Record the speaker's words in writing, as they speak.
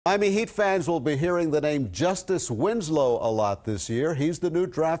Miami Heat fans will be hearing the name Justise Winslow a lot this year. He's the new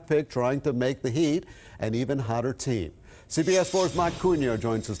draft pick trying to make the Heat an even hotter team. CBS 4's Mike Cunha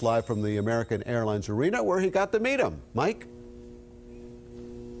joins us live from the American Airlines Arena, where he got to meet him. Mike?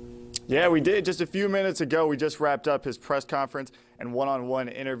 Yeah, we did. Just a few minutes ago, we just wrapped up his press conference and one-on-one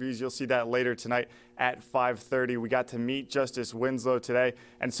interviews. You'll see that later tonight at 5:30. We got to meet Justise Winslow today,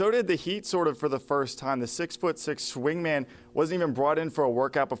 and so did the Heat sort of for the first time. The 6'6" swingman wasn't even brought in for a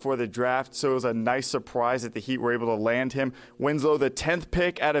workout before the draft, so it was a nice surprise that the Heat were able to land him. Winslow, the 10th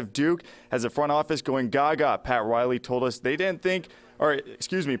pick out of Duke, has the front office going gaga. Pat Riley told us Pat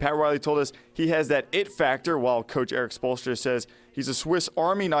Riley told us he has that it factor, while Coach Eric Spoelstra says he's a Swiss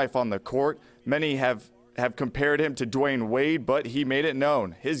Army knife on the court. Many have compared him to Dwayne Wade, but he made it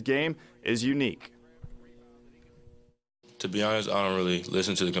known his game is unique. To be honest, I don't really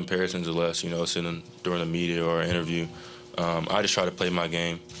listen to the comparisons unless, sitting during the media or an interview. I just try to play my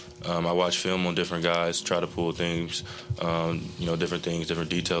game. I watch film on different guys, try to pull things, different things, different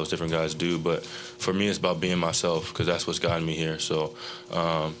details different guys do. But for me, it's about being myself, because that's what's gotten me here. So,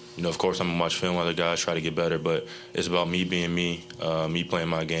 of course, I'm going to watch film on other guys, try to get better. But it's about me being me, me playing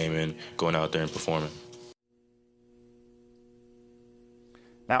my game and going out there and performing.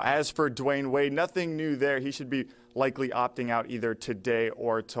 Now, as for Dwayne Wade, nothing new there. He should be likely opting out either today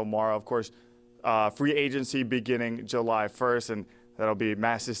or tomorrow. Of course, free agency beginning July 1st, and that'll be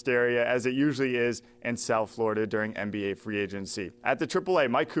mass hysteria, as it usually is in South Florida during NBA free agency. At the AAA,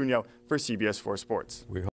 Mike Cunha for CBS 4 Sports.